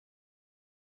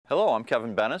Hello, I'm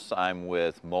Kevin Bennis. I'm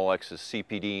with Molex's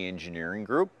CPD Engineering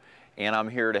Group, and I'm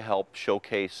here to help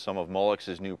showcase some of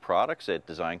Molex's new products at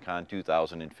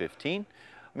DesignCon2015.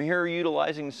 I'm here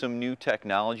utilizing some new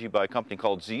technology by a company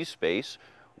called zSpace,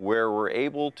 where we're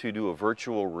able to do a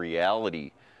virtual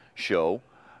reality show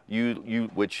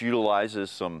which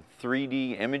utilizes some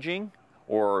 3D imaging,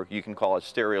 or you can call it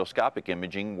stereoscopic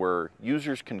imaging, where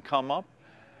users can come up,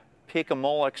 pick a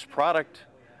Molex product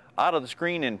out of the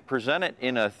screen and present it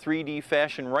in a 3D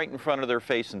fashion right in front of their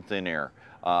face in thin air.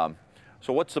 So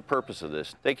what's the purpose of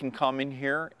this? They can come in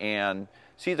here and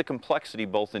see the complexity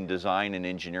both in design and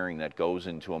engineering that goes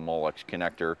into a Molex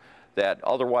connector that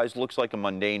otherwise looks like a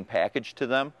mundane package to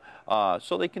them,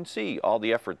 so they can see all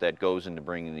the effort that goes into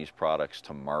bringing these products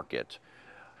to market.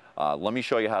 Let me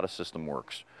show you how the system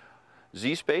works.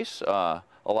 zSpace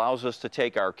allows us to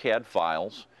take our CAD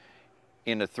files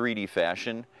in a 3D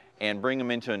fashion and bring them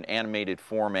into an animated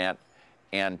format,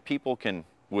 and people can,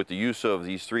 with the use of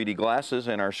these 3D glasses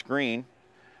and our screen,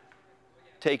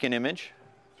 take an image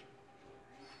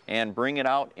and bring it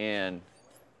out in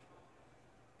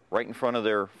right in front of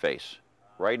their face,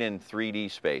 right in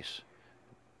 3D space.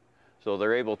 So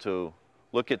they're able to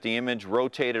look at the image,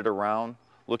 rotate it around,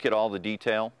 look at all the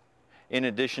detail. In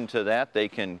addition to that, they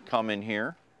can come in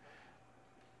here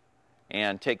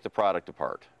and take the product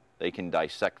apart. They can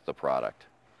dissect the product.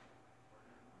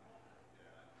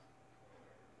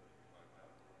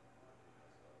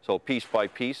 So piece by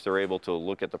piece, they're able to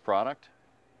look at the product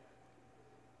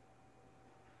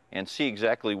and see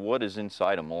exactly what is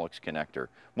inside a Molex connector.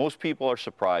 Most people are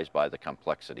surprised by the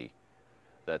complexity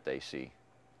that they see.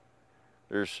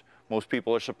 Most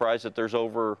people are surprised that there's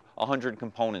over 100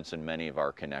 components in many of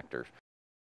our connectors.